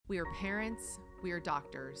We are parents, we are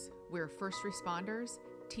doctors, we are first responders,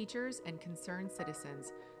 teachers, and concerned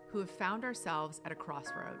citizens who have found ourselves at a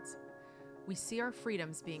crossroads. We see our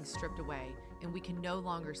freedoms being stripped away, and we can no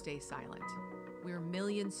longer stay silent. We are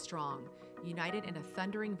millions strong, united in a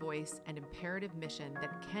thundering voice and imperative mission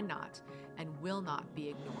that cannot and will not be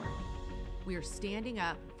ignored. We are standing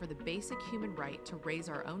up for the basic human right to raise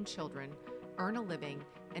our own children, earn a living,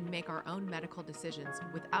 and make our own medical decisions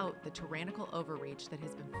without the tyrannical overreach that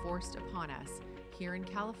has been forced upon us here in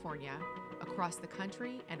California, across the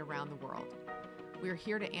country, and around the world. We are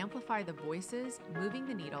here to amplify the voices, moving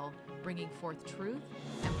the needle, bringing forth truth,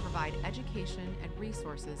 and provide education and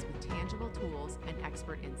resources with tangible tools and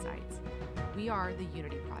expert insights. We are the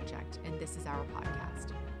Unity Project, and this is our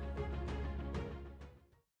podcast.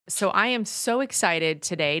 So I am so excited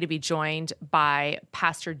today to be joined by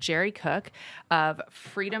Pastor Jerry Cook of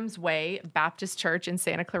Freedom's Way Baptist Church in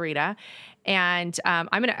Santa Clarita. And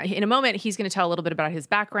in a moment, he's going to tell a little bit about his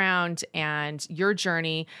background and your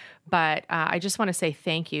journey. But I just want to say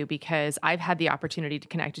thank you because I've had the opportunity to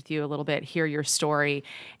connect with you a little bit, hear your story.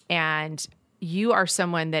 And you are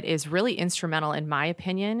someone that is really instrumental, in my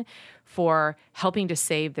opinion, for helping to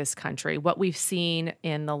save this country. What we've seen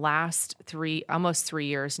in the last almost 3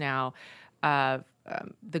 years now,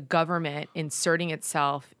 the government inserting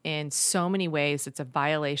itself in so many ways, it's a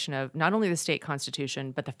violation of not only the state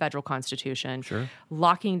constitution, but the federal constitution, Sure.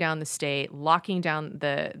 Locking down the state, locking down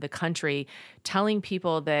the country, telling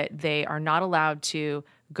people that they are not allowed to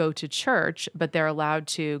go to church, but they're allowed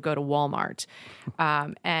to go to Walmart.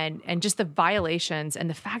 And just the violations and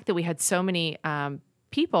the fact that we had so many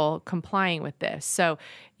people complying with this. So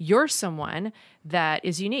you're someone that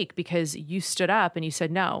is unique because you stood up and you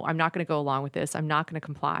said, no, I'm not going to go along with this. I'm not going to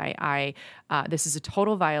comply. This is a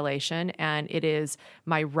total violation, and it is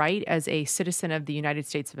my right as a citizen of the United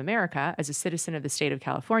States of America, as a citizen of the state of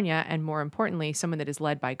California, and more importantly, someone that is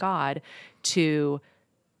led by God to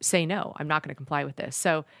say, no, I'm not going to comply with this.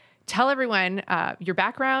 So tell everyone your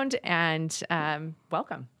background and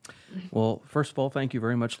welcome. Well, first of all, thank you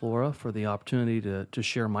very much, Laura, for the opportunity to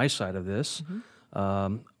share my side of this.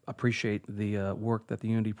 Mm-hmm. Appreciate the work that the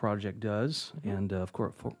Unity Project does, mm-hmm. and of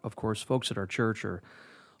course, folks at our church are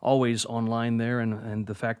always online there, and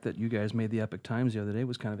the fact that you guys made the Epic Times the other day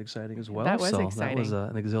was kind of exciting as well. That was exciting. That was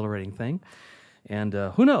an exhilarating thing, and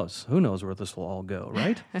who knows where this will all go,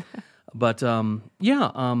 right? But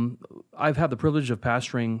I've had the privilege of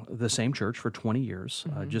pastoring the same church for 20 years.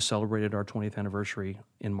 Mm-hmm. Just celebrated our 20th anniversary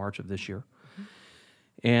in March of this year.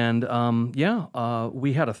 Mm-hmm. And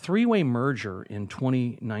we had a three-way merger in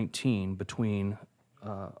 2019 between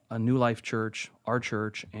a New Life Church, our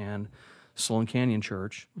church, and Sloan Canyon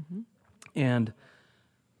Church. Mm-hmm. And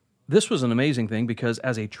this was an amazing thing because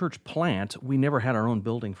as a church plant, we never had our own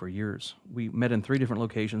building for years. We met in three different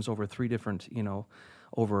locations over three different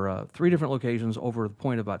locations over the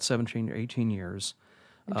point of about 17 or 18 years.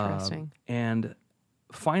 Interesting. And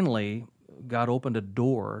finally, God opened a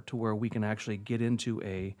door to where we can actually get into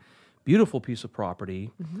a beautiful piece of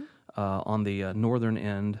property mm-hmm. On the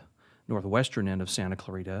northwestern end of Santa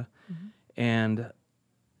Clarita. Mm-hmm. And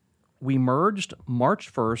we merged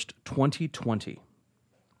March 1st, 2020.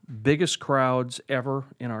 Biggest crowds ever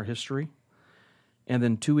in our history. And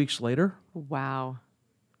then 2 weeks later. Wow.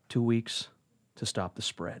 2 weeks to stop the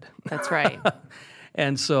spread. That's right.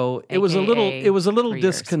 And so it was a little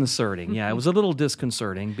disconcerting. Yeah, it was a little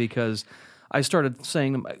disconcerting because I started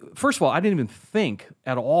saying, first of all, I didn't even think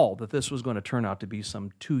at all that this was going to turn out to be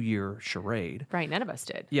some 2-year charade. Right, none of us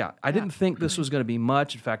did. Yeah, I didn't think this was going to be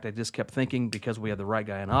much. In fact, I just kept thinking because we had the right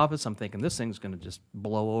guy in office, I'm thinking this thing's going to just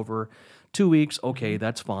blow over. 2 weeks, okay,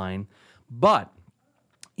 that's fine. But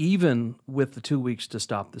even with the 2 weeks to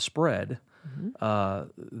stop the spread, mm-hmm.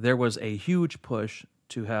 There was a huge push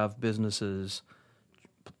to have businesses,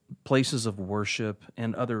 places of worship,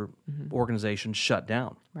 and other mm-hmm. organizations shut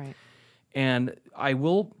down. Right. And I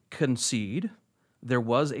will concede there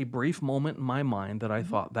was a brief moment in my mind that I mm-hmm.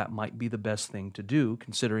 thought that might be the best thing to do,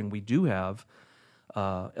 considering we do have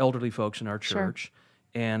elderly folks in our church.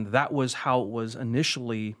 Sure. And that was how it was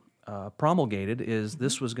initially promulgated, is mm-hmm.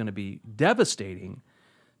 this was going to be devastating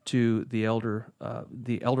to the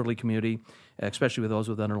elderly community, especially with those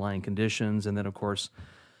with underlying conditions. And then, of course,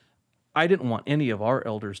 I didn't want any of our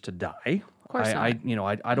elders to die. Of course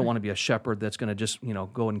not. I don't want to be a shepherd that's going to just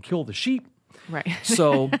go and kill the sheep. Right.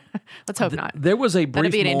 So let's hope not. There was a brief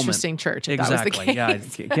moment. That'd be an interesting church if exactly. that was the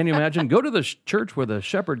case. Yeah. Can you imagine? Go to the church where the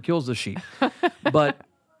shepherd kills the sheep. But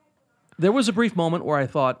there was a brief moment where I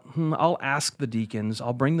thought, I'll ask the deacons.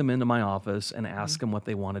 I'll bring them into my office and ask them what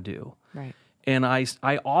they want to do. Right. And I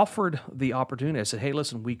offered the opportunity. I said, hey,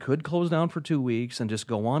 listen, we could close down for 2 weeks and just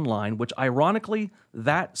go online, which ironically,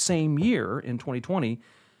 that same year in 2020,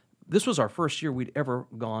 this was our first year we'd ever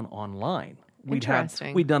gone online.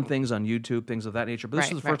 Interesting. We'd done things on YouTube, things of that nature, but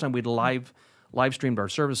this was the first time we'd live streamed our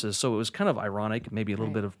services, so it was kind of ironic, maybe a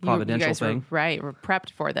little bit of providential you guys thing. We're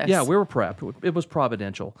prepped for this. Yeah, we were prepped. It was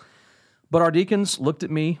providential. But our deacons looked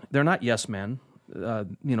at me. They're not yes men.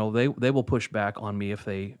 They will push back on me if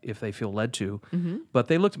they feel led to. Mm-hmm. But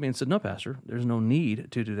they looked at me and said, no, Pastor, there's no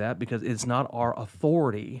need to do that because it's not our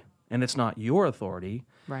authority and it's not your authority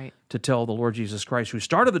to tell the Lord Jesus Christ, who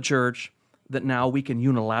started the church, that now we can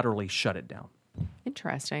unilaterally shut it down.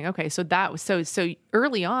 Interesting. Okay, so that was so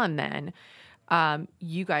early on then,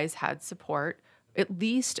 you guys had support, at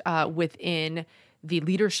least within the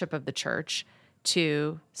leadership of the church,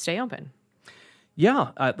 to stay open.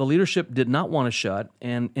 Yeah, the leadership did not want to shut,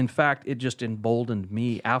 and in fact, it just emboldened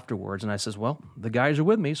me afterwards. And I says, "Well, the guys are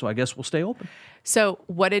with me, so I guess we'll stay open." So,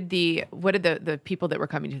 what did the people that were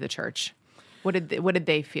coming to the church? What did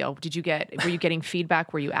they feel? Were you getting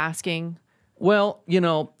feedback? Were you asking? Well,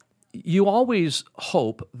 you always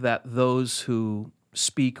hope that those who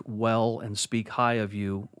speak well and speak high of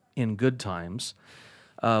you in good times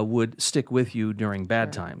would stick with you during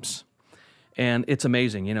bad times. And it's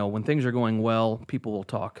amazing, when things are going well, people will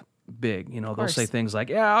talk big. They'll say things like,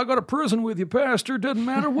 yeah, I'll go to prison with you, Pastor. Doesn't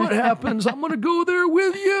matter what happens. I'm going to go there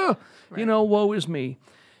with you. Right. Woe is me.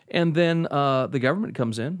 And then the government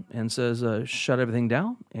comes in and says, shut everything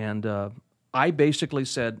down. And I basically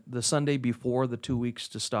said the Sunday before the 2 weeks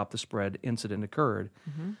to stop the spread incident occurred,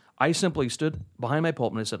 I simply stood behind my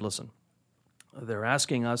pulpit and I said, listen, they're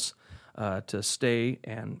asking us to stay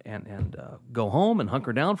and go home and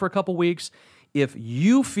hunker down for a couple weeks. If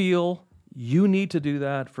you feel you need to do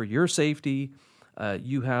that for your safety,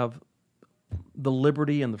 you have the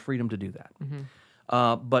liberty and the freedom to do that.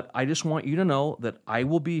 But I just want you to know that I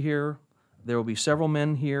will be here. There will be several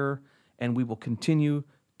men here, and we will continue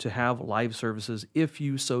to have live services if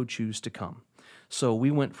you so choose to come. So we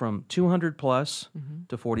went from 200 plus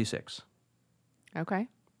to 46. Okay.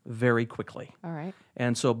 Very quickly. All right.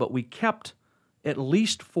 And so, but we kept at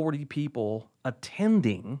least 40 people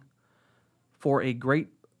attending for a great,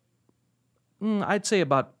 I'd say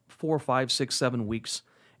about 4, 5, 6, 7 weeks.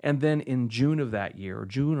 And then in June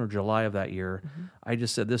or July of that year, I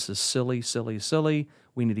just said, this is silly, silly, silly.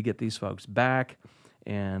 We need to get these folks back.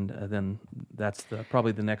 And then that's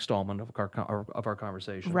probably the next installment of our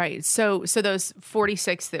conversation. Right. So those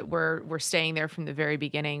 46 that were staying there from the very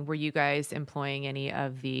beginning, were you guys employing any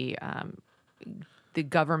of the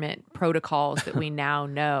government protocols that we now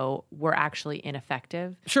know were actually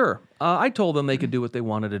ineffective? Sure. I told them they could do what they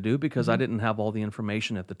wanted to do because I didn't have all the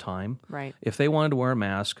information at the time. Right. If they wanted to wear a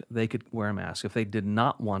mask, they could wear a mask. If they did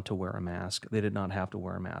not want to wear a mask, they did not have to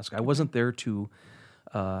wear a mask. I wasn't there to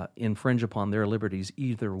infringe upon their liberties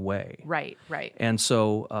either way. Right. And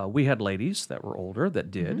so we had ladies that were older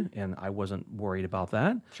that did, and I wasn't worried about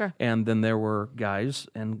that. Sure. And then there were guys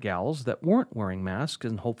and gals that weren't wearing masks,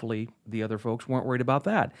 and hopefully the other folks weren't worried about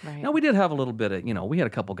that. Right. Now, we did have a little bit of, we had a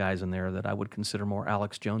couple guys in there that I would consider more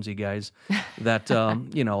Alex Jonesy guys that,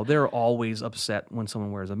 they're always upset when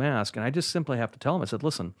someone wears a mask. And I just simply have to tell them, I said,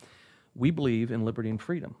 listen, we believe in liberty and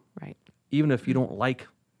freedom. Right. Even if you don't like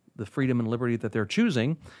the freedom and liberty that they're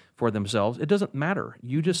choosing for themselves, it doesn't matter.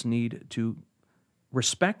 You just need to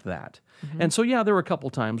respect that. And so, yeah, there were a couple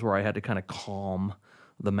times where I had to kind of calm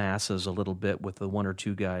the masses a little bit with the one or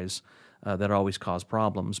two guys that always cause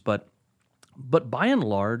problems. But by and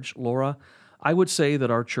large, Laura, I would say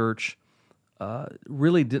that our church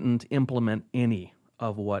really didn't implement any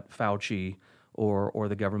of what Fauci or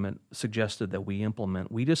the government suggested that we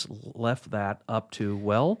implement. We just left that up to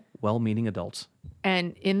well-meaning adults.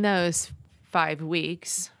 And in those 5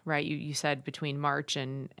 weeks, right, you said between March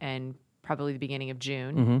and probably the beginning of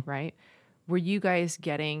June, right? Were you guys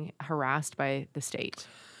getting harassed by the state?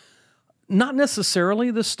 Not necessarily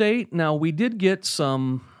the state. Now, we did get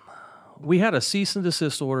we had a cease and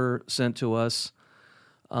desist order sent to us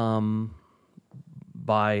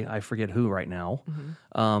by, I forget who right now,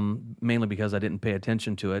 mainly because I didn't pay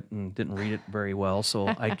attention to it and didn't read it very well, so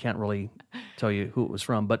I can't really tell you who it was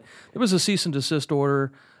from. But there was a cease and desist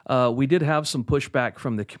order. We did have some pushback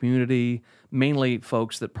from the community, mainly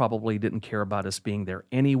folks that probably didn't care about us being there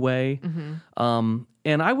anyway. And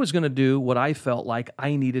I was going to do what I felt like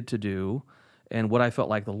I needed to do and what I felt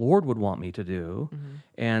like the Lord would want me to do.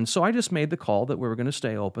 And so I just made the call that we were going to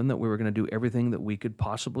stay open, that we were going to do everything that we could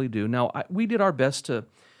possibly do. Now, we did our best to,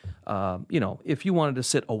 if you wanted to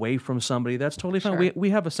sit away from somebody, that's totally fine. Sure.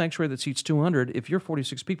 We have a sanctuary that seats 200. If you're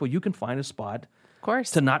 46 people, you can find a spot Of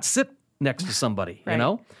course. to not sit next to somebody, Right. you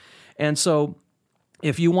know? And so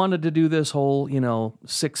if you wanted to do this whole,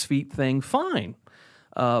 6 feet thing, fine.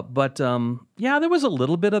 But there was a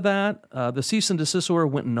little bit of that. The cease and desist order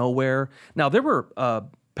went nowhere. Now, there were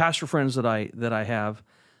pastor friends that I have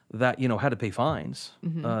that, had to pay fines.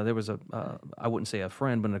 There was I wouldn't say a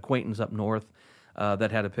friend, but an acquaintance up north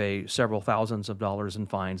that had to pay several thousands of dollars in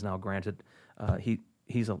fines. Now, granted,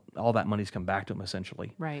 all that money's come back to him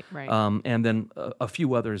essentially. Right. And then a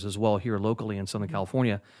few others as well here locally in Southern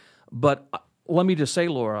California. But let me just say,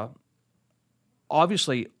 Laura,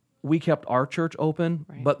 obviously we kept our church open,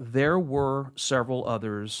 Right. but there were several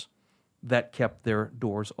others that kept their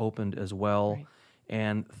doors opened as well. Right.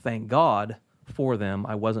 And thank God for them.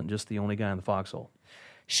 I wasn't just the only guy in the foxhole.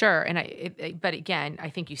 Sure, and but again, I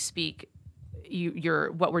think you speak.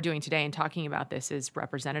 You're what we're doing today and talking about this is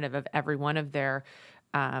representative of every one of their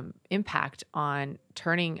impact on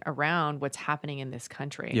turning around what's happening in this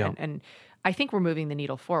country. Yeah. And I think we're moving the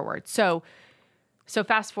needle forward. So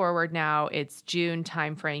fast forward now, it's June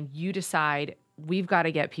timeframe. You decide we've got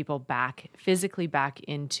to get people physically back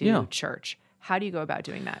into church. How do you go about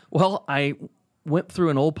doing that? Well, I went through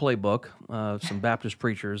an old playbook, some Baptist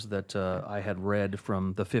preachers that I had read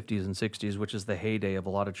from the 50s and 60s, which is the heyday of a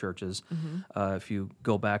lot of churches. If you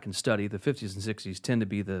go back and study, the 50s and 60s tend to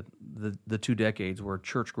be the 2 decades where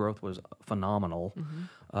church growth was phenomenal,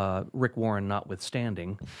 Rick Warren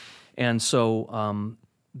notwithstanding. And so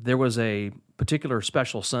there was a particular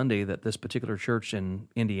special Sunday that this particular church in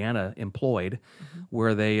Indiana employed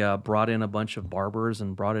where they brought in a bunch of barbers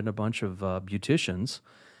and brought in a bunch of beauticians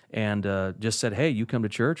and just said, hey, you come to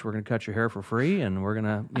church, we're going to cut your hair for free, and we're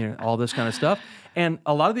going to, all this kind of stuff. And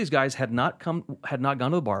a lot of these guys had not gone to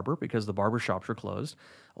the barber because the barber shops were closed.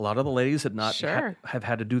 A lot of the ladies had not have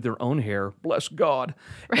had to do their own hair, bless God.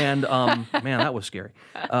 And man, that was scary.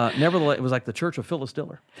 Nevertheless, it was like the Church of Phyllis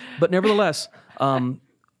Diller. But nevertheless,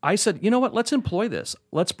 I said, you know what, let's employ this.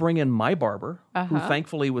 Let's bring in my barber, who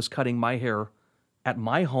thankfully was cutting my hair at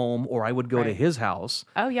my home, or I would go to his house.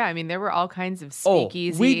 Oh, yeah. I mean, there were all kinds of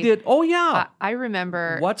speakeasy. We did. Oh, yeah. I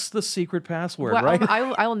remember. What's the secret password, Well, right?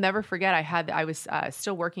 I will never forget. I was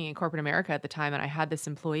still working in corporate America at the time, and I had this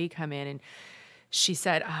employee come in, and she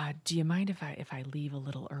said, "Do you mind if I leave a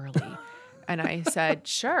little early?" And I said,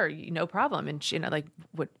 "Sure, no problem." And she,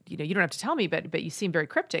 what, you don't have to tell me, but you seem very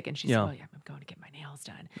cryptic. And she said, "Oh yeah, I'm going to get my nails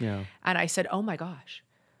done." Yeah. And I said, "Oh my gosh,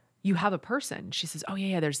 you have a person?" She says, "Oh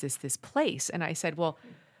yeah, there's this place." And I said, "Well,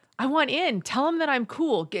 I want in. Tell them that I'm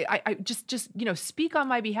cool. I just speak on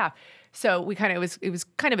my behalf." So it was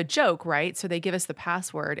kind of a joke, right? So they give us the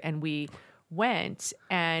password, and we went,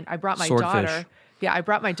 and I brought my daughter. Yeah, I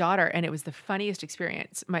brought my daughter, and it was the funniest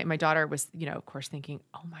experience. My daughter was, of course, thinking,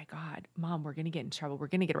 "Oh my God, Mom, we're going to get in trouble. We're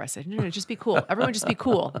going to get arrested." No, just be cool. Everyone just be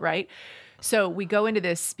cool, right? So we go into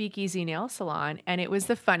this speakeasy nail salon, and it was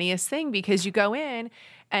the funniest thing because you go in,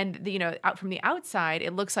 and out from the outside,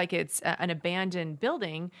 it looks like it's an abandoned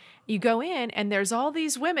building. You go in, and there's all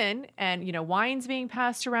these women, and wine's being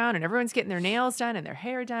passed around, and everyone's getting their nails done and their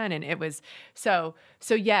hair done, and it was so.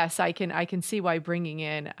 Yes, I can see why bringing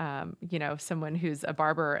in someone who's a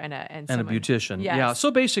barber and a beautician. Yes. Yeah. So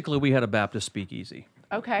basically, we had a Baptist speakeasy.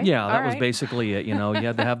 Okay. Yeah, that all was right. basically it. You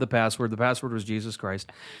had to have the password. The password was Jesus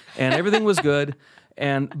Christ, and everything was good.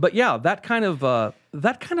 But yeah, that kind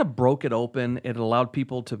of broke it open. It allowed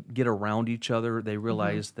people to get around each other. They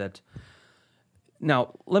realized that.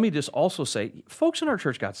 Now, let me just also say, folks in our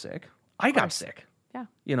church got sick. I got sick.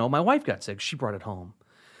 Yeah. My wife got sick. She brought it home.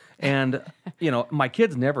 And, my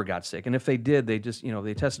kids never got sick. And if they did, they just,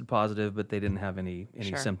 they tested positive, but they didn't have any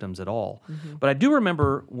symptoms at all. But I do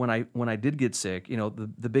remember when I did get sick,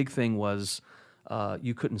 the big thing was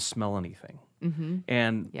you couldn't smell anything.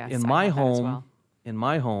 And Yes, in I my had that as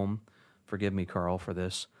home, well. forgive me, Carl, for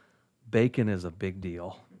this, bacon is a big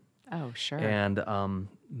deal. Oh, sure. And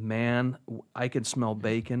man, I could smell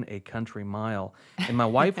bacon a country mile. And my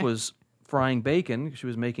wife was frying bacon. She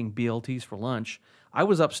was making BLTs for lunch. I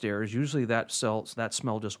was upstairs. Usually that smell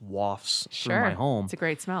just wafts through my home. It's a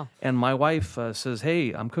great smell. And my wife says,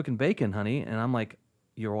 "Hey, I'm cooking bacon, honey." And I'm like,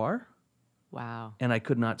 "You are?" Wow. And I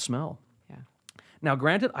could not smell. Yeah. Now,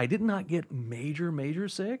 granted, I did not get major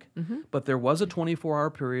sick, but there was a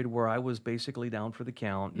 24-hour period where I was basically down for the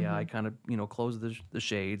count. Yeah, I kind of, closed the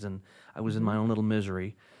shades, and I was in my own little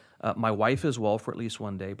misery. My wife as well for at least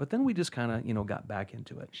one day, but then we just kind of, got back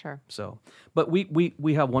into it. Sure. So, but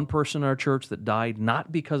we have one person in our church that died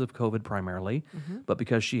not because of COVID primarily, but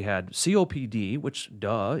because she had COPD, which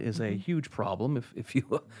is a huge problem if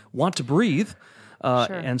you want to breathe.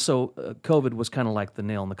 Sure. And so COVID was kind of like the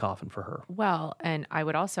nail in the coffin for her. Well, and I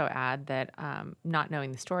would also add that not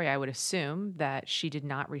knowing the story, I would assume that she did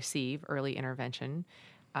not receive early intervention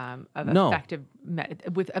of No.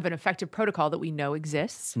 of an effective protocol that we know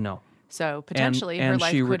exists. No. So potentially her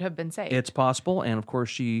life could have been saved. It's possible. And of course,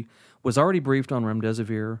 she was already briefed on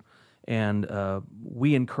remdesivir, and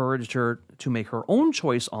we encouraged her to make her own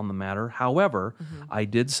choice on the matter. However, I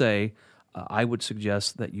did say I would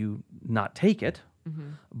suggest that you not take it.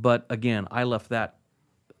 But again, I left that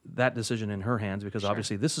decision in her hands because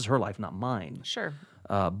obviously this is her life, not mine. Sure.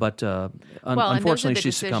 But Well, unfortunately,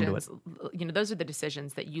 she succumbed to it. Those are the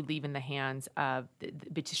decisions that you leave in the hands of,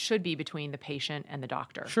 it should be between the patient and the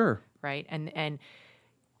doctor. Sure. Right. And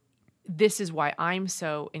this is why I'm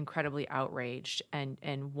so incredibly outraged.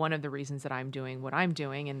 And one of the reasons that I'm doing what I'm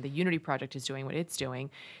doing and the Unity Project is doing what it's doing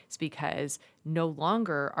is because no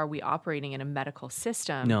longer are we operating in a medical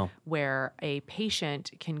system where a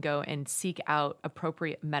patient can go and seek out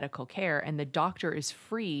appropriate medical care and the doctor is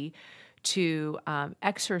free to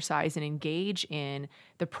exercise and engage in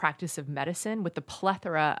the practice of medicine with the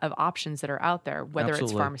plethora of options that are out there, whether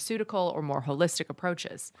it's pharmaceutical or more holistic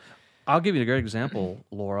approaches. I'll give you a great example,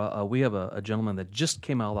 Laura. We have a gentleman that just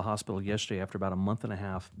came out of the hospital yesterday after about a month and a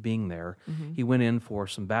half being there. He went in for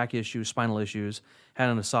some back issues, spinal issues, had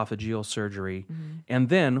an esophageal surgery, and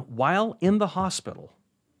then while in the hospital,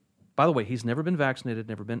 by the way, he's never been vaccinated,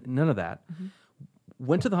 none of that,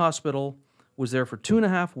 went to the hospital, was there for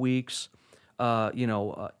 2.5 weeks,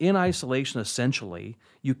 in isolation essentially.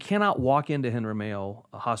 You cannot walk into Henry Mayo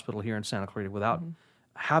Hospital here in Santa Clarita without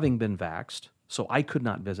having been vaxxed. So I could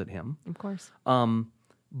not visit him. Of course.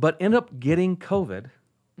 But end up getting COVID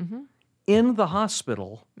in the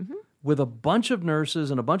hospital with a bunch of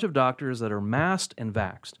nurses and a bunch of doctors that are masked and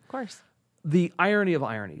vaxxed. Of course. The irony of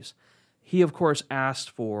ironies. He, of course,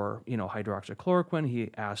 asked for, hydroxychloroquine.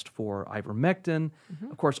 He asked for ivermectin.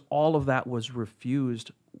 Of course, all of that was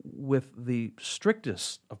refused with the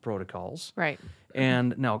strictest of protocols. Right.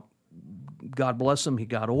 And now, God bless him, he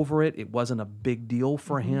got over it. It wasn't a big deal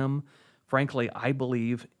for him. Frankly, I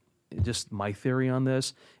believe, just my theory on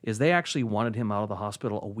this, is they actually wanted him out of the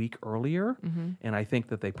hospital a week earlier, and I think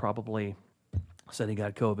that they probably said he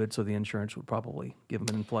got COVID, so the insurance would probably give him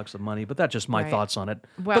an influx of money. But that's just my thoughts on it.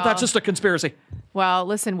 But that's just a conspiracy. Well,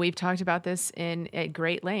 listen, we've talked about this at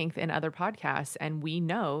great length in other podcasts, and we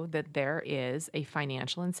know that there is a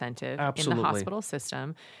financial incentive in the hospital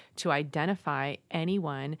system to identify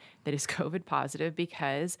anyone that is COVID positive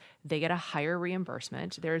because they get a higher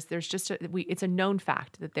reimbursement. There's just it's a known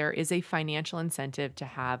fact that there is a financial incentive to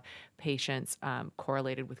have patients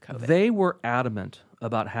correlated with COVID. They were adamant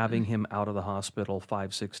about having him out of the hospital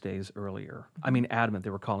 5-6 days earlier. I mean, adamant. They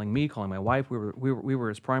were calling me, calling my wife. We were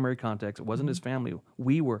his primary contacts. It wasn't his family.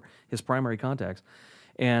 We were his primary contacts.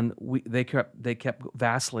 And they kept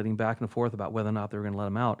vacillating back and forth about whether or not they were going to let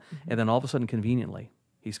him out. And then all of a sudden, conveniently,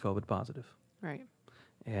 he's COVID positive. Right.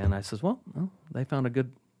 And I says, well, they found a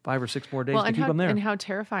good 5 or 6 more days to keep him there. And how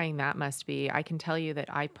terrifying that must be. I can tell you that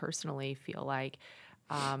I personally feel like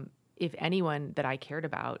if anyone that I cared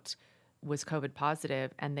about was COVID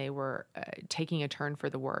positive and they were taking a turn for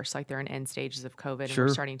the worse, like they're in end stages of COVID and we're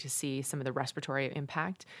starting to see some of the respiratory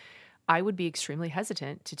impact, I would be extremely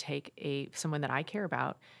hesitant to take someone that I care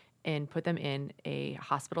about and put them in a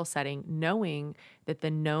hospital setting, knowing that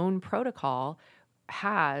the known protocol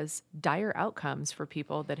has dire outcomes for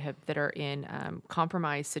people that are in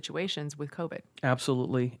compromised situations with COVID.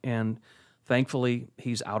 Absolutely. And thankfully,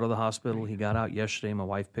 he's out of the hospital. He got out yesterday. My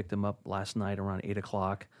wife picked him up last night around 8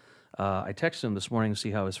 o'clock. I texted him this morning to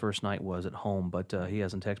see how his first night was at home, but he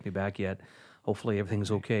hasn't texted me back yet. Hopefully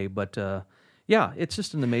everything's okay. But yeah, it's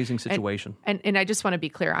just an amazing situation. And I just want to be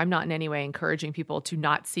clear, I'm not in any way encouraging people to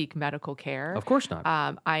not seek medical care. Of course not.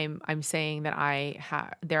 I'm saying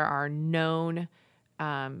that there are known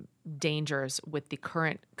dangers with the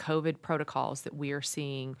current COVID protocols that we are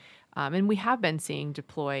seeing, and we have been seeing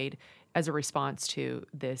deployed as a response to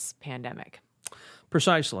this pandemic.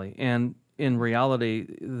 Precisely. And in reality,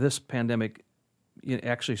 this pandemic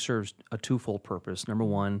actually serves a twofold purpose. Number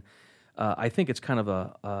one, I think it's kind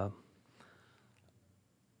of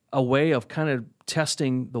a way of kind of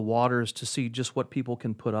testing the waters to see just what people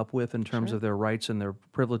can put up with in terms of their rights and their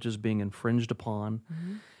privileges being infringed upon.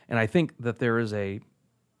 And I think that there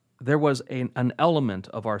was an element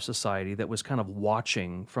of our society that was kind of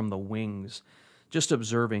watching from the wings, just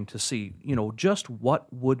observing to see, just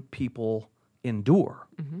what would people endure.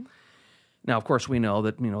 Now, of course, we know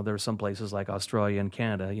that, there are some places like Australia and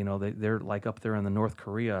Canada, they're like up there in the North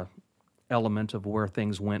Korea element of where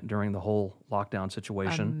things went during the whole lockdown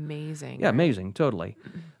situation. Amazing. Yeah, right? amazing, totally.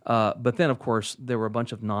 But then, of course, there were a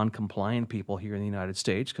bunch of non-compliant people here in the United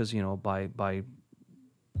States because,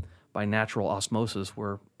 by natural osmosis,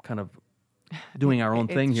 we're kind of doing our own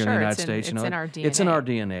thing here in the United States. It's in our DNA. It's in our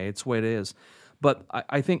DNA. It's the way it is. But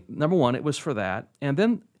I think, number one, it was for that. And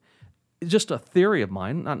then just a theory of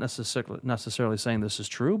mine, not necessarily saying this is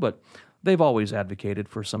true, but they've always advocated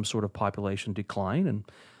for some sort of population decline. And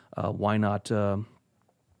why not have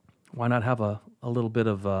a little bit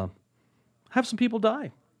of, have some people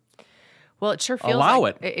die? Well, it sure feels Allow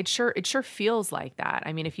like, it. It sure feels like that.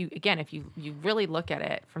 I mean, if you really look at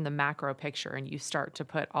it from the macro picture and you start to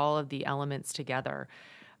put all of the elements together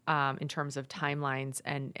in terms of timelines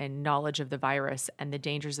and knowledge of the virus and the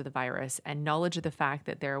dangers of the virus and knowledge of the fact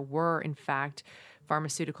that there were, in fact,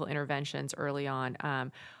 pharmaceutical interventions early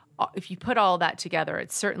on. If you put all that together,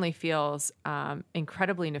 it certainly feels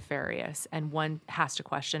incredibly nefarious, and one has to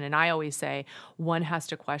question. And I always say one has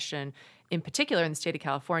to question, in particular in the state of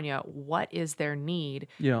California, what is their need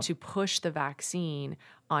to push the vaccine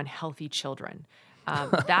on healthy children?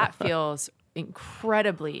 That feels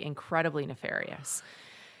incredibly, incredibly nefarious.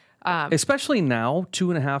 Especially now,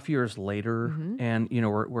 2.5 years later, and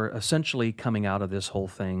we're essentially coming out of this whole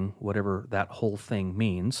thing, whatever that whole thing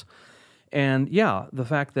means. And the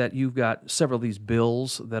fact that you've got several of these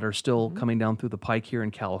bills that are still coming down through the pike here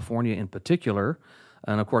in California in particular,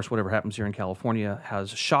 and of course whatever happens here in California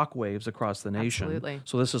has shockwaves across the nation. Absolutely.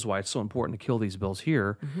 So this is why it's so important to kill these bills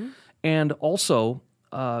here. And also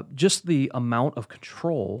just the amount of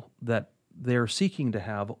control that they're seeking to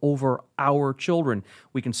have over our children.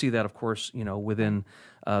 We can see that, of course, within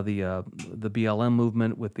the BLM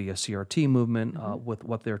movement, with the CRT movement, with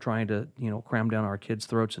what they're trying to, cram down our kids'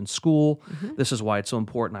 throats in school. This is why it's so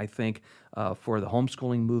important, I think, for the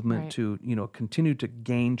homeschooling movement to, continue to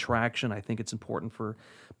gain traction. I think it's important for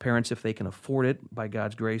parents, if they can afford it, by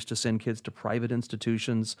God's grace, to send kids to private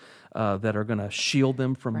institutions that are going to shield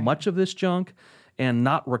them from much of this junk and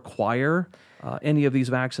not require any of these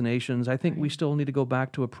vaccinations. I think we still need to go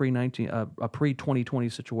back to a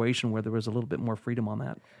pre-2020 situation where there was a little bit more freedom on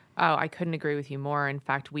that. Oh, I couldn't agree with you more. In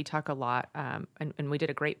fact, we talk a lot, and we did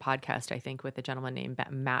a great podcast, I think, with a gentleman named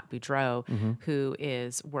Matt Boudreau, who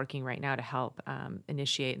is working right now to help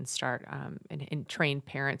initiate and start and train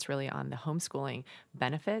parents really on the homeschooling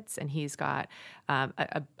benefits. And he's got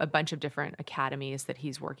a bunch of different academies that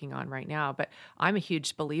he's working on right now. But I'm a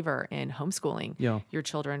huge believer in homeschooling your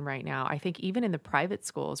children right now. I think even in the private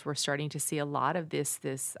schools, we're starting to see a lot of this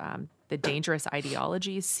the dangerous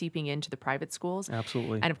ideologies seeping into the private schools.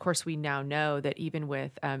 Absolutely. And of course, we now know that even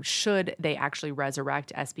with, should they actually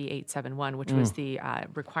resurrect SB 871, which was the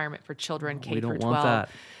requirement for children K through 12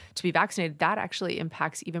 to be vaccinated, that actually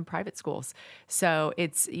impacts even private schools. So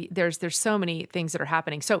there's so many things that are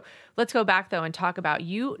happening. So let's go back though and talk about,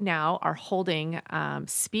 you now are holding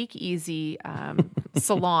speakeasy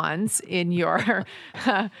salons in your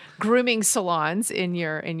grooming salons in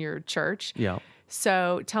your church. Yeah.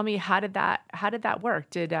 So tell me, how did that work?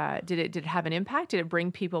 Did it have an impact? Did it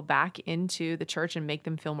bring people back into the church and make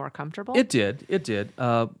them feel more comfortable? It did.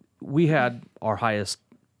 We had our highest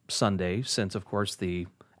Sunday since, of course, the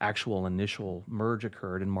actual initial merge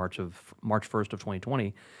occurred in March 1st of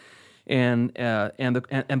 2020. And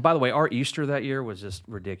by the way, our Easter that year was just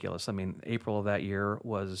ridiculous. I mean, April of that year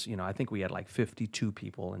was, I think we had like 52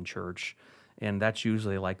 people in church. And that's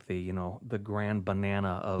usually like the grand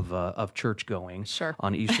banana of church going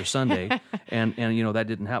on Easter Sunday, and that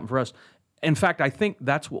didn't happen for us. In fact, I think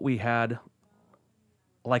that's what we had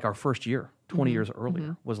like our first year, 20 years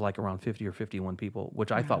earlier, was like around 50 or 51 people,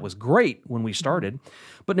 which I thought was great when we started.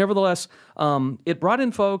 But nevertheless, it brought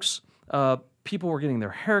in folks. People were getting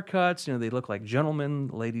their haircuts. They looked like gentlemen.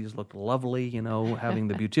 Ladies looked lovely. Having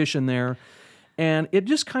the beautician there. And it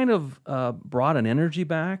just kind of brought an energy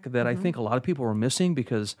back that I think a lot of people were missing,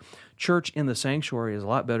 because church in the sanctuary is a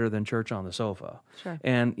lot better than church on the sofa. Sure.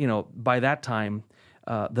 And, by that time,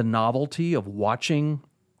 the novelty of watching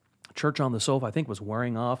church on the sofa, I think, was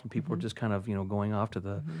wearing off, and people were just kind of, going off to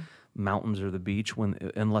the mountains or the beach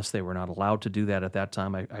unless they were not allowed to do that at that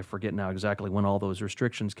time. I forget now exactly when all those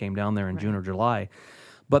restrictions came down there in June or July.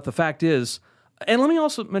 But the fact is, and let me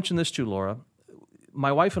also mention this too, Laura,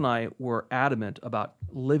 my wife and I were adamant about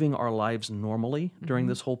living our lives normally during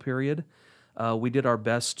this whole period. We did our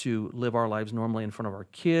best to live our lives normally in front of our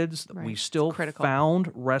kids. Right. We still found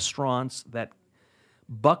restaurants that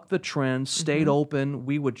bucked the trend, stayed open.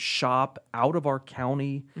 We would shop out of our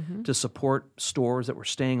county to support stores that were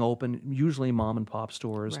staying open, usually mom and pop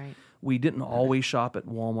stores. Right. We didn't always shop at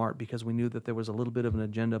Walmart because we knew that there was a little bit of an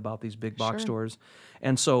agenda about these big box stores.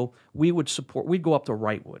 And so we'd go up to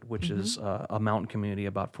Wrightwood, which is a mountain community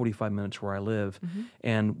about 45 minutes where I live.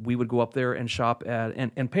 And we would go up there and shop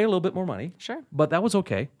and pay a little bit more money. Sure. But that was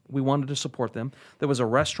okay. We wanted to support them. There was a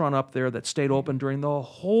restaurant up there that stayed open during the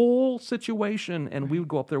whole situation. And we would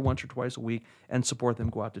go up there once or twice a week and support them,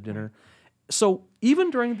 go out to dinner. So even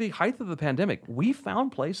during the height of the pandemic, we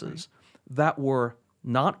found places that were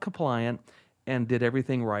not compliant and did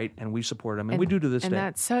everything right, and we support them, and we do to this day. And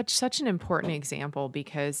that's such an important example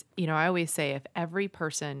because, I always say if every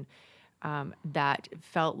person that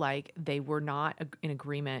felt like they were not in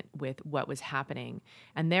agreement with what was happening,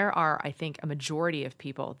 and there are, I think, a majority of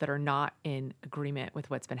people that are not in agreement with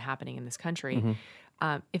what's been happening in this country,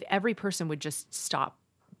 if every person would just stop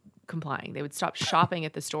complying, they would stop shopping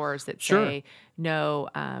at the stores that say no.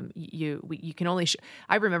 You can only.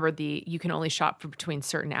 I remember you can only shop for between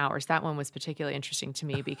certain hours. That one was particularly interesting to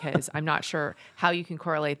me because I'm not sure how you can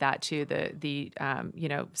correlate that to the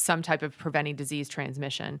some type of preventing disease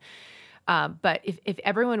transmission. But if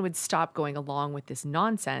everyone would stop going along with this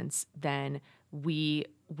nonsense, then we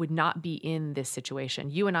would not be in this situation.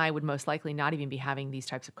 You and I would most likely not even be having these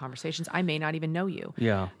types of conversations. I may not even know you.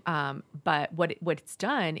 Yeah. But what it's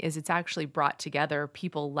done is it's actually brought together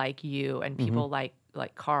people like you and people like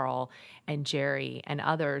Carl and Jerry and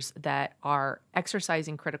others that are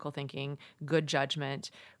exercising critical thinking, good judgment,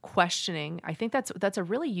 questioning. I think that's a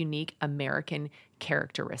really unique American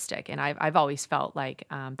characteristic, and I've always felt like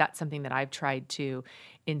that's something that I've tried to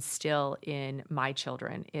instill in my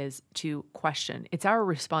children is to question. It's our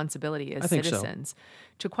responsibility as citizens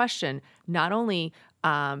to question not only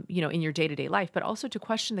in your day-to-day life, but also to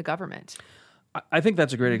question the government. I think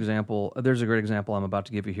that's a great example. There's a great example I'm about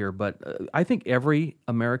to give you here, but I think every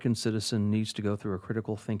American citizen needs to go through a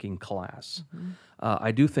critical thinking class.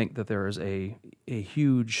 I do think that there is a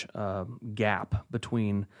huge gap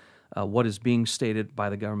between what is being stated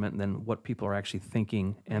by the government and then what people are actually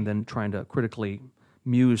thinking, and then trying to critically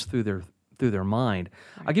muse through their mind.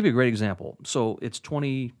 Right. I'll give you a great example. So it's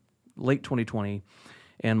late 2020,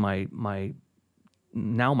 and my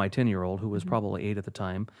 10-year-old, who was probably 8 at the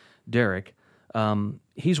time, Derek.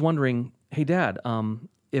 He's wondering, hey, Dad, why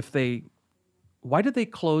did they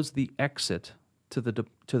close the exit to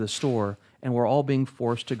the store, and we're all being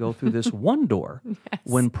forced to go through this one door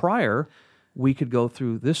when prior we could go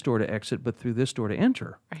through this door to exit, but through this door to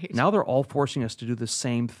enter. Right. Now they're all forcing us to do the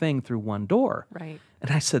same thing through one door. Right.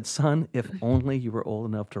 And I said, son, if only you were old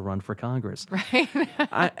enough to run for Congress. Right.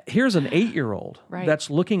 Here's an 8-year-old that's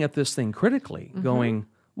looking at this thing critically, going,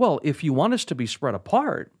 well, if you want us to be spread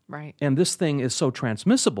apart, and this thing is so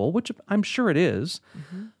transmissible, which I'm sure it is,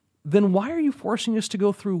 then why are you forcing us to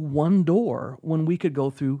go through one door when we could go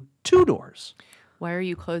through 2 doors? Why are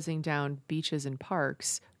you closing down beaches and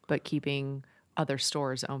parks but keeping other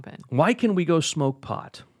stores open? Why can we go smoke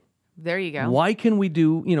pot? There you go. Why can we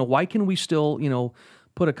why can we still,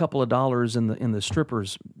 put a couple of dollars in the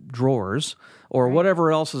strippers' drawers or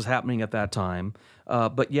whatever else is happening at that time?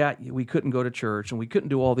 But we couldn't go to church, and we couldn't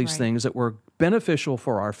do all these things that were beneficial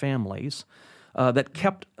for our families, that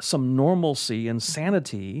kept some normalcy and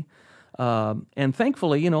sanity. And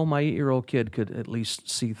thankfully, my 8-year-old kid could at least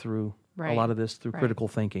see through a lot of this through critical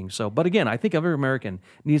thinking. So, but again, I think every American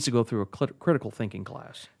needs to go through a critical thinking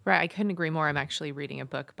class. Right. I couldn't agree more. I'm actually reading a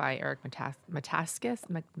book by Eric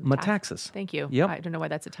Metaxas. Thank you. Yep. I don't know why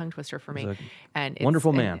that's a tongue twister for me. And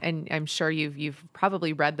wonderful man. And I'm sure you've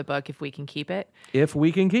probably read the book, If We Can Keep It. If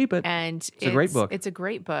We Can Keep It. And it's a great book. It's a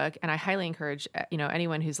great book, and I highly encourage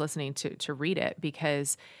anyone who's listening to read it,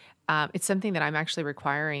 because it's something that I'm actually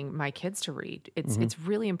requiring my kids to read. It's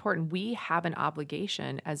really important. We have an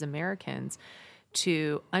obligation as Americans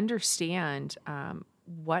to understand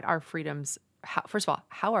what our freedoms, first of all,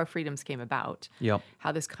 how our freedoms came about,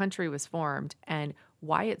 how this country was formed, and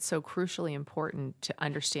why it's so crucially important to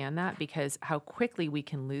understand that, because how quickly we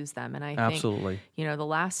can lose them. And I think, the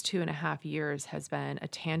last 2.5 years has been a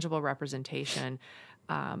tangible representation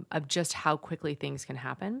of just how quickly things can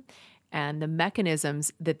happen, and the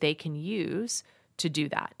mechanisms that they can use to do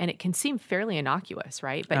that. And it can seem fairly innocuous,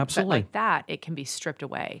 right? But like that, it can be stripped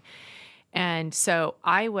away. And so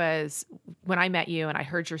when I met you and I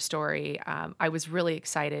heard your story, I was really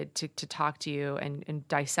excited to talk to you and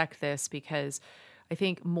dissect this, because I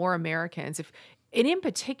think more Americans, and in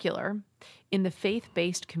particular, in the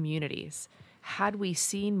faith-based communities, had we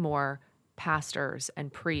seen more pastors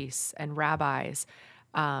and priests and rabbis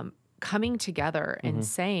coming together and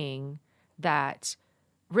saying that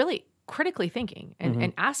really critically thinking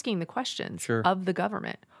and asking the questions Sure. of the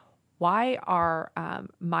government. Why are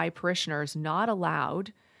my parishioners not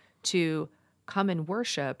allowed to come and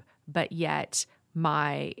worship, but yet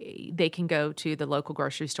they can go to the local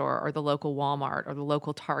grocery store or the local Walmart or the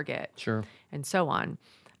local Target, Sure. and so on.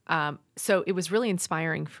 So it was really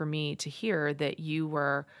inspiring for me to hear that you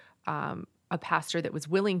were a pastor that was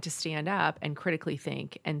willing to stand up and critically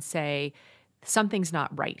think and say, something's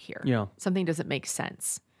not right here. Yeah. Something doesn't make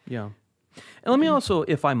sense. Yeah. And let me also,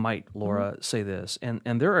 if I might, Laura, say this, and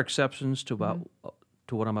there are exceptions to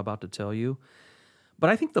what I'm about to tell you, but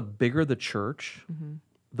I think the bigger the church,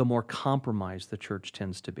 the more compromised the church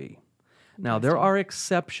tends to be. Now, there are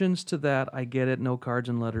exceptions to that. I get it. No cards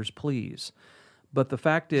and letters, please. But the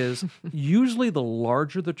fact is, usually the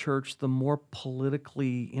larger the church, the more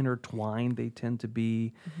politically intertwined they tend to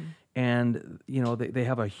be. And, they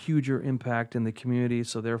have a huger impact in the community,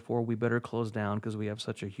 so therefore we better close down because we have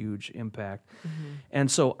such a huge impact. And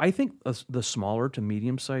so I think the smaller to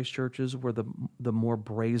medium-sized churches were the more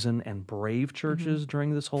brazen and brave churches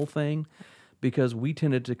during this whole thing, because we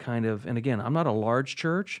tended to kind of, and again, I'm not a large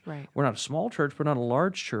church. Right. We're not a small church, but not a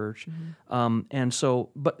large church. And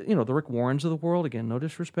so, but, the Rick Warrens of the world, again, no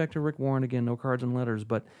disrespect to Rick Warren, again, no cards and letters,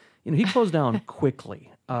 but, he closed down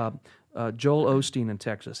quickly. Joel Osteen in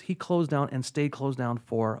Texas, he closed down and stayed closed down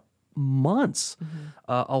for months.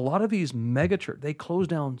 A lot of these megachurches, they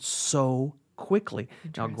closed down so quickly.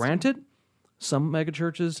 Now, granted, some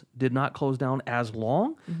megachurches did not close down as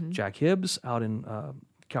long. Jack Hibbs out in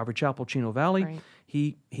Calvary Chapel, Chino Valley, Right.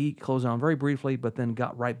 he closed down very briefly, but then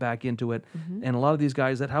got right back into it. And a lot of these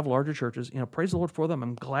guys that have larger churches, praise the Lord for them.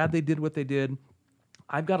 I'm glad they did what they did.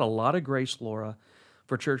 I've got a lot of grace, Laura,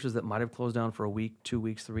 for churches that might have closed down for a week, 2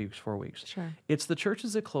 weeks, 3 weeks, 4 weeks. Sure. It's the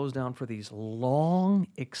churches that close down for these long,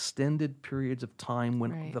 extended periods of time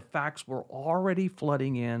when Right. the facts were already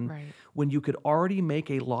flooding in, Right. when you could already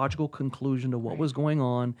make a logical conclusion to what was going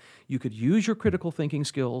on. You could use your critical thinking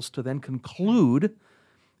skills to then conclude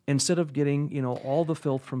instead of getting, all the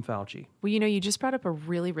filth from Fauci. Well, you just brought up a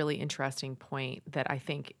really, really interesting point that I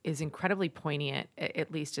think is incredibly poignant,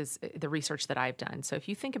 at least as the research that I've done. So if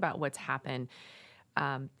you think about what's happened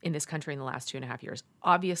in this country in the last 2.5 years,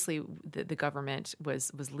 obviously the government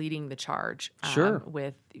was leading the charge Sure.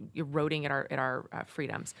 with eroding at our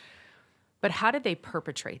freedoms. But how did they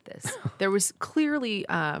perpetrate this? There was clearly,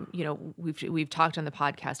 we've talked on the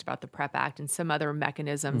podcast about the PrEP Act and some other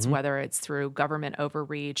mechanisms, whether it's through government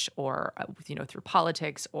overreach or, through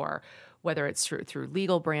politics, or whether it's through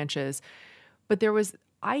legal branches. But there was,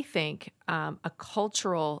 I think, a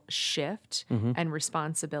cultural shift and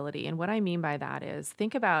responsibility. And what I mean by that is,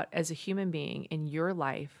 think about, as a human being in your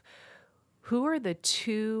life, who are the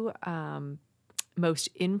two most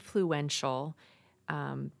influential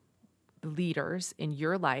leaders in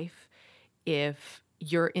your life if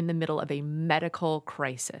you're in the middle of a medical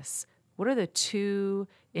crisis? What are the two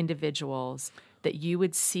individuals that you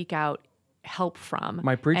would seek out help from?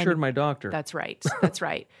 My preacher and my doctor. That's right. That's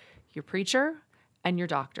right. Your preacher and your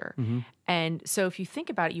doctor. And so if you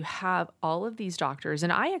think about it, you have all of these doctors.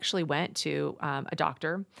 And I actually went to a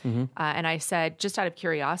doctor and I said, just out of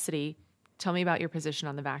curiosity, tell me about your position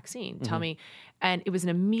on the vaccine. Tell me. And it was an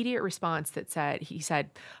immediate response that he said,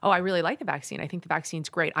 oh, I really like the vaccine. I think the vaccine's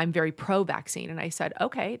great. I'm very pro-vaccine. And I said,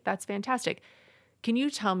 okay, that's fantastic. Can you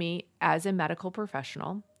tell me, as a medical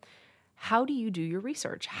professional, how do you do your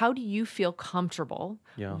research? How do you feel comfortable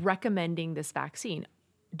recommending this vaccine?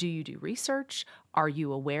 Do you do research? Are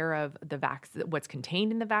you aware of what's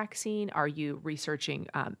contained in the vaccine? Are you researching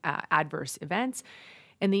adverse events?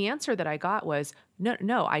 And the answer that I got was,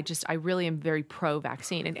 no, I really am very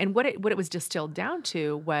pro-vaccine. And what it was distilled down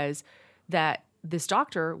to was that this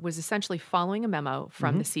doctor was essentially following a memo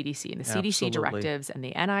from the CDC and the CDC directives and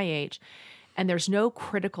the NIH, and there's no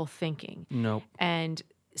critical thinking. Nope. And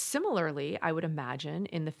similarly, I would imagine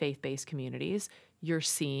in the faith-based communities, you're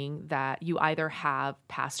seeing that you either have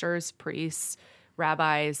pastors, priests,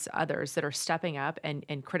 rabbis, others that are stepping up and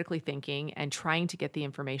critically thinking and trying to get the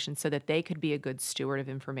information so that they could be a good steward of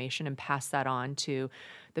information and pass that on to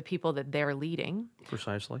the people that they're leading.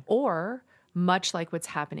 Precisely. Or, much like what's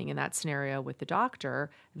happening in that scenario with the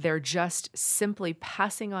doctor, they're just simply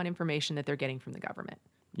passing on information that they're getting from the government.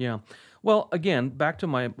 Yeah. Well, again, back to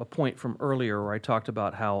my point from earlier where I talked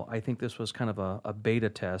about how I think this was kind of a beta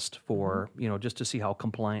test for, just to see how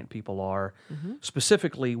compliant people are,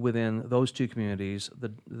 specifically within those two communities,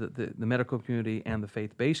 the medical community and the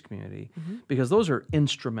faith-based community, because those are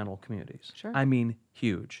instrumental communities. Sure. I mean,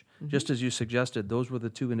 huge. Just as you suggested, those were the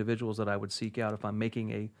two individuals that I would seek out if I'm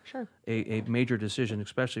making a major decision,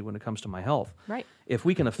 especially when it comes to my health. Right. If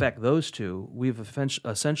we can affect those two, we've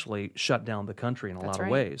essentially shut down the country in a lot of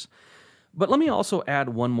ways. But let me also add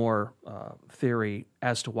one more theory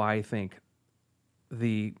as to why I think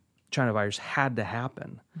the China virus had to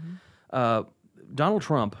happen. Donald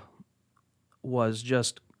Trump was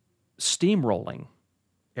just steamrolling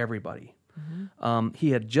everybody.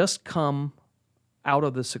 He had just come out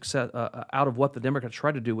of the success, out of what the Democrats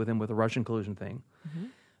tried to do with him with the Russian collusion thing.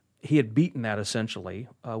 He had beaten that essentially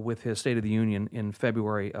with his State of the Union in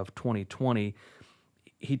February of 2020.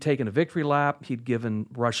 He'd taken a victory lap. He'd given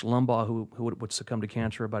Rush Limbaugh, who would succumb to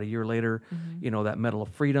cancer about a year later, that Medal of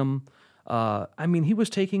Freedom. He was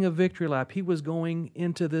taking a victory lap. He was going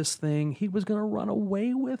into this thing. He was going to run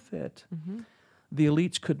away with it. The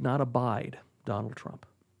elites could not abide Donald Trump.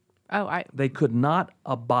 They could not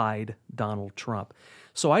abide Donald Trump.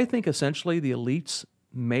 So I think essentially the elites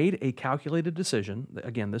made a calculated decision.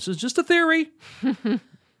 Again, this is just a theory,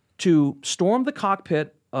 to storm the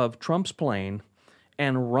cockpit of Trump's plane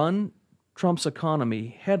and run Trump's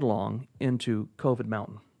economy headlong into COVID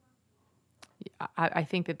mountain. I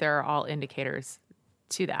think that there are all indicators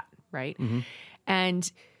to that, right?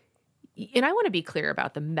 And I want to be clear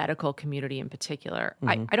about the medical community in particular.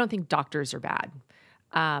 I don't think doctors are bad.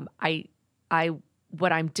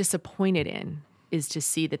 What I'm disappointed in is to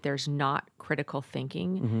see that there's not critical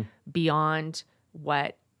thinking beyond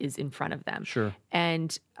what is in front of them. Sure.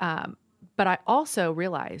 And but I also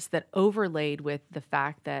realize that overlaid with the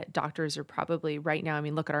fact that doctors are probably right now,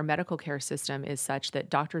 look at our medical care system is such that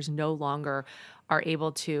doctors no longer are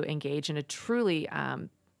able to engage in a truly,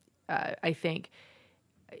 I think,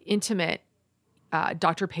 intimate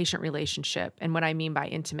doctor-patient relationship. And what I mean by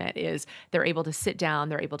intimate is they're able to sit down,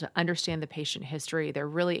 they're able to understand the patient history, they're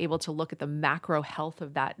really able to look at the macro health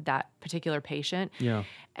of that particular patient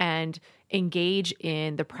and engage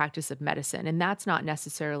in the practice of medicine. And that's not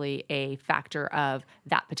necessarily a factor of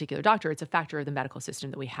that particular doctor, it's a factor of the medical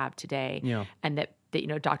system that we have today. And that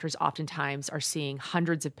doctors oftentimes are seeing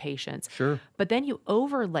hundreds of patients. Sure. But then you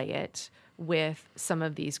overlay it with some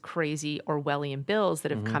of these crazy Orwellian bills that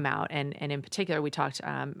have come out. And in particular, we talked,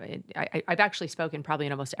 I've actually spoken probably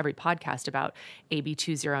in almost every podcast about AB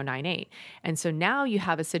 2098. And so now you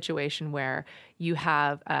have a situation where you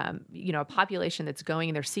have, a population that's going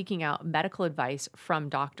and they're seeking out medical advice from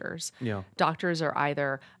doctors. Doctors are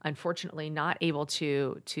either, unfortunately, not able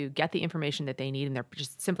to get the information that they need, and they're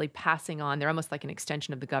just simply passing on. They're almost like an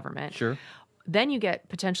extension of the government. Sure. Then you get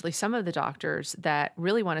potentially some of the doctors that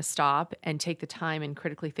really want to stop and take the time and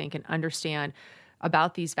critically think and understand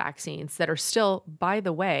about these vaccines that are still, by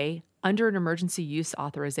the way, under an emergency use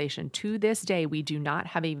authorization. To this day, we do not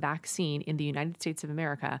have a vaccine in the United States of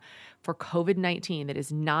America for COVID-19 that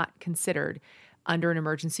is not considered under an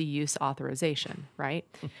emergency use authorization, right?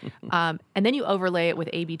 And then you overlay it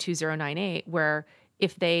with AB 2098, where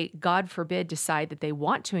if they, God forbid, decide that they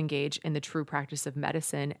want to engage in the true practice of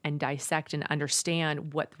medicine and dissect and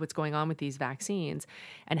understand what's going on with these vaccines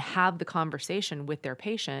and have the conversation with their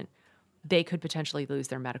patient, they could potentially lose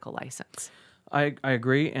their medical license. I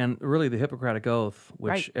agree. And really the Hippocratic Oath,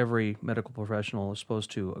 which every medical professional is supposed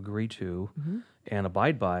to agree to and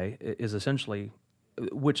abide by, is essentially,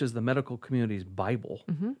 which is the medical community's Bible.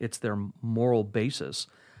 It's their moral basis.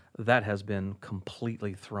 That has been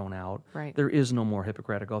completely thrown out. Right. There is no more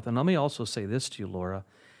Hippocratic Oath. And let me also say this to you, Laura.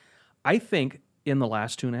 I think in the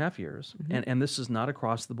last 2.5 years, and this is not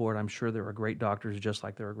across the board, I'm sure there are great doctors just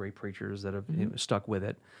like there are great preachers that have stuck with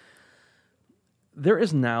it. There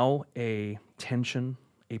is now a tension,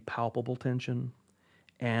 a palpable tension,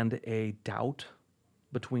 and a doubt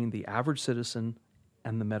between the average citizen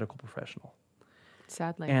and the medical professional.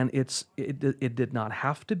 Sadly. And it did not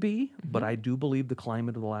have to be, but I do believe the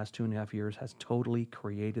climate of the last 2.5 years has totally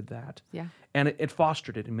created that. Yeah. And it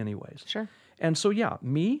fostered it in many ways. Sure. And so,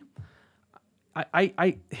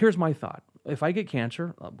 I here's my thought. If I get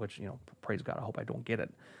cancer, which, praise God, I hope I don't get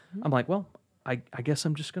it. I'm like, well, I guess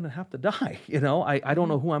I'm just going to have to die. I don't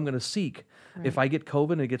know who I'm going to seek. Right. If I get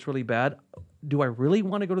COVID and it gets really bad, do I really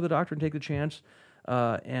want to go to the doctor and take the chance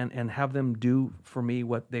and have them do for me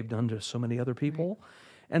what they've done to so many other people? Right.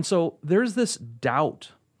 And so there's this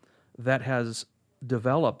doubt that has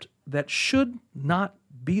developed that should not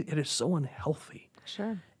be. It is so unhealthy.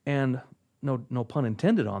 Sure. And no pun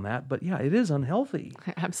intended on that, but yeah, it is unhealthy.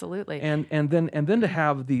 Absolutely. And then to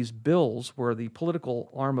have these bills where the political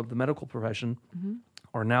arm of the medical profession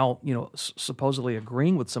are now, supposedly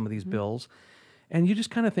agreeing with some of these bills, and you just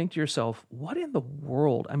kind of think to yourself, what in the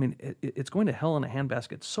world? I mean, it's going to hell in a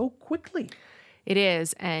handbasket so quickly. It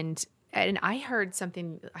is, and I heard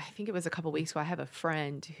something, I think it was a couple weeks ago. I have a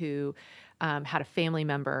friend who had a family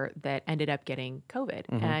member that ended up getting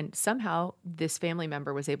COVID. And somehow this family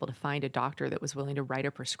member was able to find a doctor that was willing to write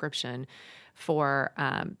a prescription for,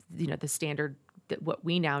 the standard, that what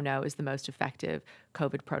we now know is the most effective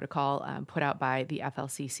COVID protocol put out by the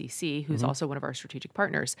FLCCC, who's also one of our strategic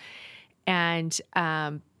partners. And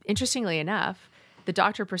interestingly enough, the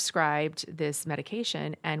doctor prescribed this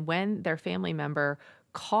medication, and when their family member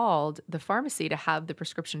called the pharmacy to have the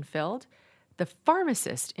prescription filled, the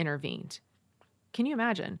pharmacist intervened. Can you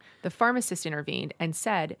imagine? The pharmacist intervened and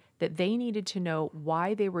said that they needed to know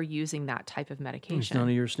why they were using that type of medication. It's none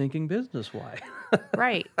of your stinking business why.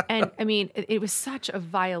 Right. And I mean, it was such a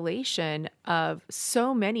violation of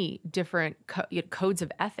so many different codes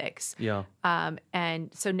of ethics. Yeah.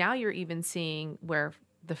 And so now you're even seeing where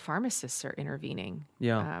the pharmacists are intervening.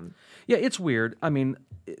 Yeah. Yeah, it's weird. I mean,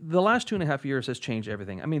 the last 2.5 years has changed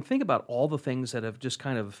everything. I mean, think about all the things that have just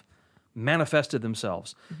kind of manifested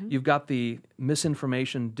themselves. You've got the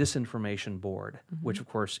misinformation, disinformation board, which of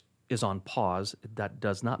course is on pause. That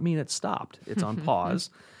does not mean it's stopped. It's on pause.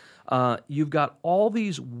 You've got all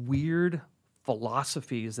these weird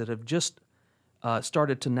philosophies that have just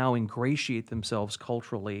started to now ingratiate themselves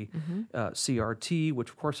culturally. CRT, which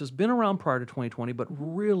of course has been around prior to 2020, but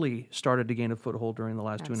really started to gain a foothold during the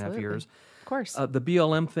last 2.5 years. Of course. The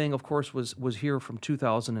BLM thing, of course, was here from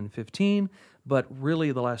 2015, but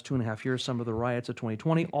really the last 2.5 years, some of the riots of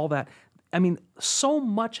 2020, all that. I mean, so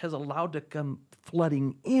much has allowed to come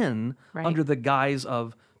flooding in under the guise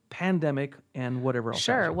of pandemic and whatever else.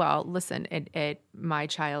 Sure. Well, listen, at my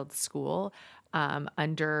child's school,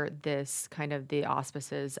 under this kind of the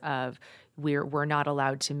auspices of we're not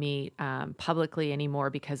allowed to meet publicly anymore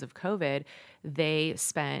because of COVID, they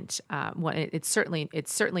spent it's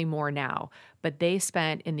certainly more now, but they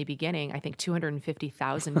spent in the beginning, I think,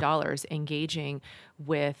 $250,000 engaging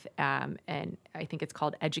with and I think it's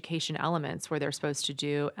called Education Elements, where they're supposed to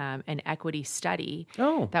do an equity study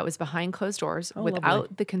that was behind closed doors without lovely.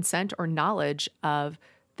 the consent or knowledge of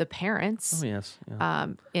the parents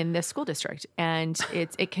in this school district. And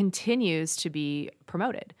it continues to be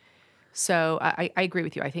promoted. So I agree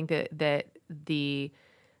with you. I think that the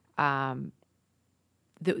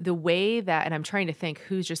way that, and I'm trying to think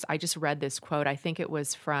I just read this quote. I think it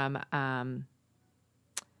was from,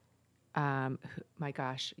 my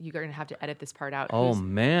gosh, you're going to have to edit this part out. Oh,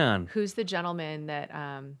 man. Who's the gentleman that,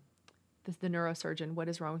 the neurosurgeon? What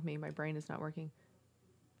is wrong with me? My brain is not working.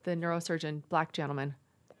 The neurosurgeon, black gentleman.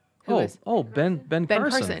 Ben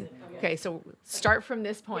Carson. Okay, so start from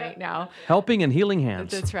this point now. Helping and healing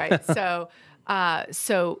hands. That's right. So I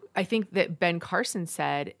think that Ben Carson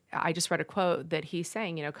said, I just read a quote that he's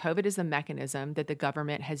saying, COVID is a mechanism that the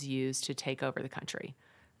government has used to take over the country,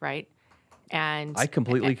 right? And I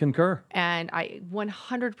completely concur. And I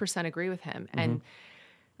 100% agree with him. And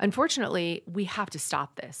unfortunately, we have to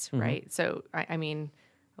stop this, right? So, I mean,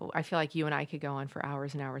 I feel like you and I could go on for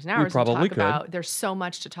hours and hours and hours. We probably and talk about. There's so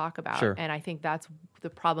much to talk about. Sure. And I think that's the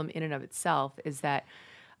problem in and of itself, is that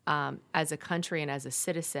as a country and as a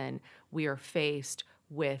citizen, we are faced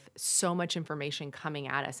with so much information coming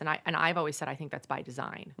at us. And I've always said I think that's by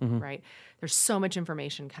design, right? There's so much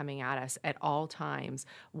information coming at us at all times,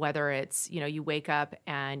 whether it's, you wake up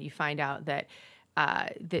and you find out that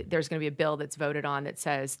there's going to be a bill that's voted on that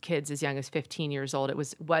says kids as young as 15 years old, it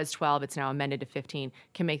was 12, it's now amended to 15,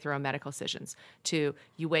 can make their own medical decisions. To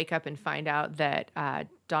you wake up and find out that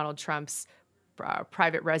Donald Trump's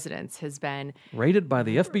private residence has been raided by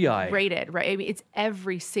the FBI. Raided, right? I mean, it's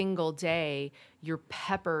every single day you're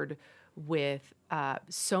peppered with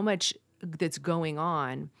so much that's going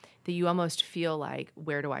on that you almost feel like,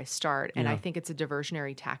 where do I start? And I think it's a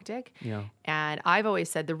diversionary tactic. Yeah. And I've always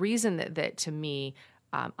said the reason that to me,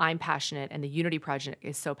 I'm passionate and the Unity Project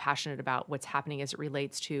is so passionate about what's happening as it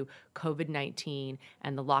relates to COVID-19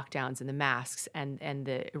 and the lockdowns and the masks and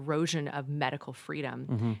the erosion of medical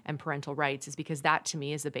freedom and parental rights is because that to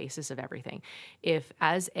me is the basis of everything. If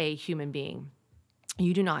as a human being,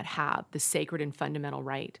 you do not have the sacred and fundamental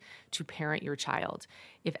right to parent your child,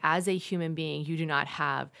 if as a human being you do not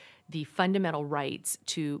have the fundamental rights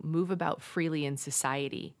to move about freely in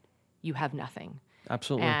society, you have nothing.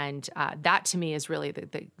 Absolutely. And that to me is really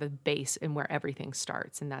the base and where everything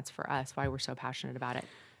starts. And that's for us why we're so passionate about it.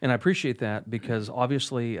 And I appreciate that because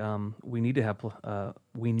obviously we need to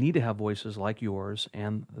have voices like yours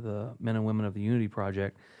and the men and women of the Unity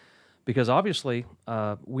Project, because obviously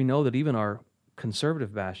we know that even our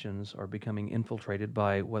conservative bastions are becoming infiltrated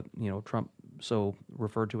by what Trump so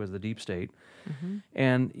referred to as the deep state,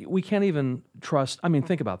 and we can't even trust. I mean,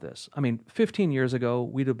 think about this. I mean, 15 years ago,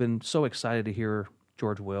 we'd have been so excited to hear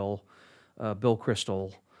George Will, Bill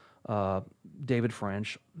Kristol, David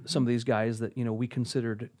French, some of these guys that we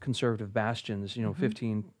considered conservative bastions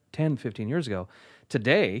 15 years ago.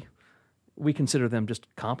 Today we consider them just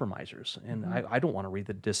compromisers, and I don't want to read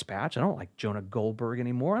the Dispatch. I don't like Jonah Goldberg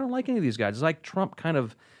anymore. I don't like any of these guys. It's like Trump kind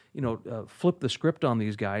of flipped the script on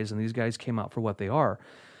these guys, and these guys came out for what they are.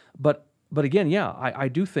 But again, I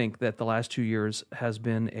do think that the last 2 years has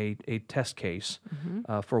been a test case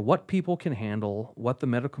for what people can handle, what the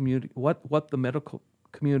medical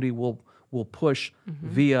community will push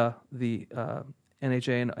via the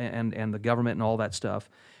NHA and the government and all that stuff,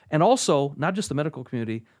 and also not just the medical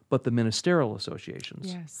community but the ministerial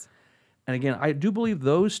associations. Yes. And again, I do believe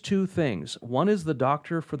those two things. One is the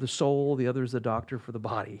doctor for the soul, the other is the doctor for the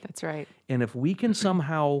body. That's right. And if we can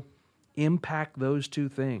somehow impact those two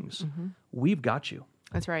things, we've got you.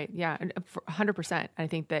 That's right. Yeah, 100%. I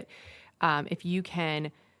think that if you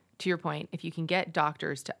can, to your point, if you can get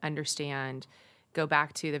doctors to understand, go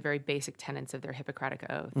back to the very basic tenets of their Hippocratic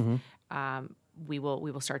Oath, we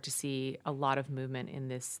will start to see a lot of movement in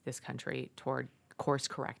this country toward course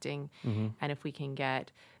correcting. And if we can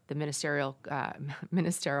get the ministerial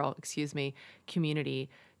community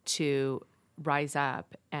to rise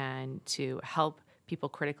up and to help people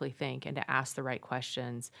critically think and to ask the right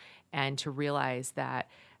questions and to realize that,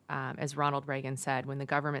 as Ronald Reagan said, when the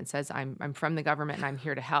government says, I'm from the government and I'm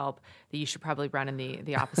here to help, that you should probably run in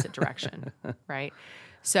the opposite direction, right?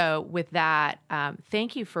 So with that,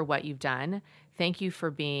 thank you for what you've done. Thank you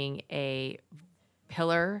for being a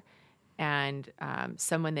pillar and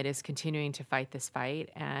someone that is continuing to fight this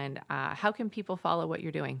fight. And how can people follow what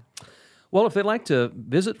you're doing? Well, if they'd like to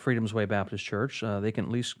visit Freedom's Way Baptist Church, they can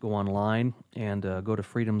at least go online and go to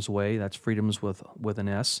Freedom's Way. That's Freedom's with an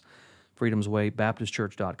S,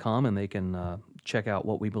 freedomswaybaptistchurch.com, and they can check out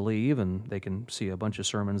what we believe, and they can see a bunch of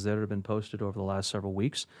sermons there that have been posted over the last several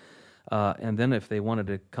weeks. And then if they wanted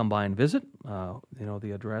to come by and visit,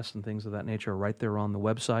 the address and things of that nature are right there on the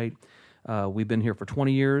website. We've been here for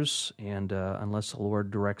 20 years, and unless the Lord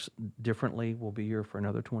directs differently, we'll be here for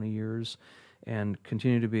another 20 years and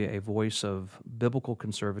continue to be a voice of biblical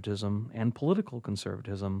conservatism and political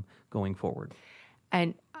conservatism going forward.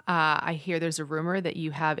 And I hear there's a rumor that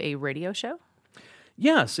you have a radio show?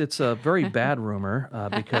 Yes, it's a very bad rumor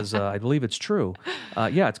because I believe it's true.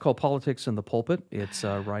 It's called Politics in the Pulpit. It's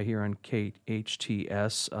right here on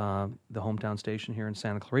KHTS, the hometown station here in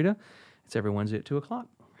Santa Clarita. It's every Wednesday at 2 o'clock.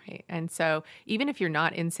 Right. And so even if you're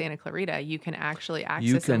not in Santa Clarita, you can actually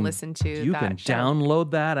access and listen to that show. You can download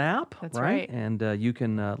that app. That's right. And you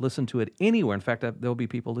can listen to it anywhere. In fact, there'll be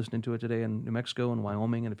people listening to it today in New Mexico and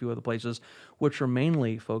Wyoming and a few other places, which are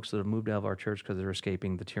mainly folks that have moved out of our church because they're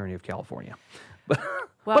escaping the tyranny of California.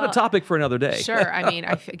 But a topic for another day. Sure. I mean,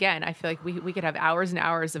 I feel like we could have hours and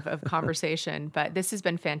hours of conversation, but this has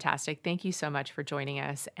been fantastic. Thank you so much for joining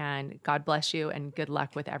us, and God bless you, and good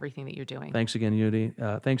luck with everything that you're doing. Thanks again, Unity.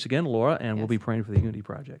 Thanks again, Laura, and we'll be praying for the Unity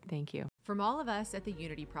Project. Thank you. From all of us at the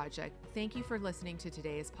Unity Project, thank you for listening to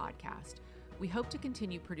today's podcast. We hope to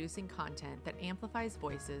continue producing content that amplifies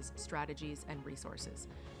voices, strategies, and resources.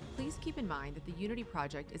 Please keep in mind that the Unity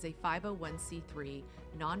Project is a 501c3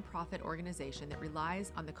 nonprofit organization that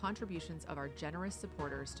relies on the contributions of our generous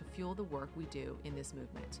supporters to fuel the work we do in this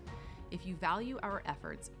movement. If you value our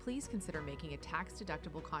efforts, please consider making a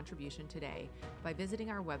tax-deductible contribution today by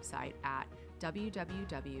visiting our website at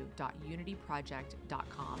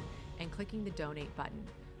www.unityproject.com and clicking the donate button.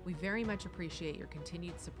 We very much appreciate your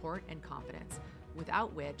continued support and confidence,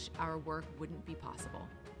 without which our work wouldn't be possible.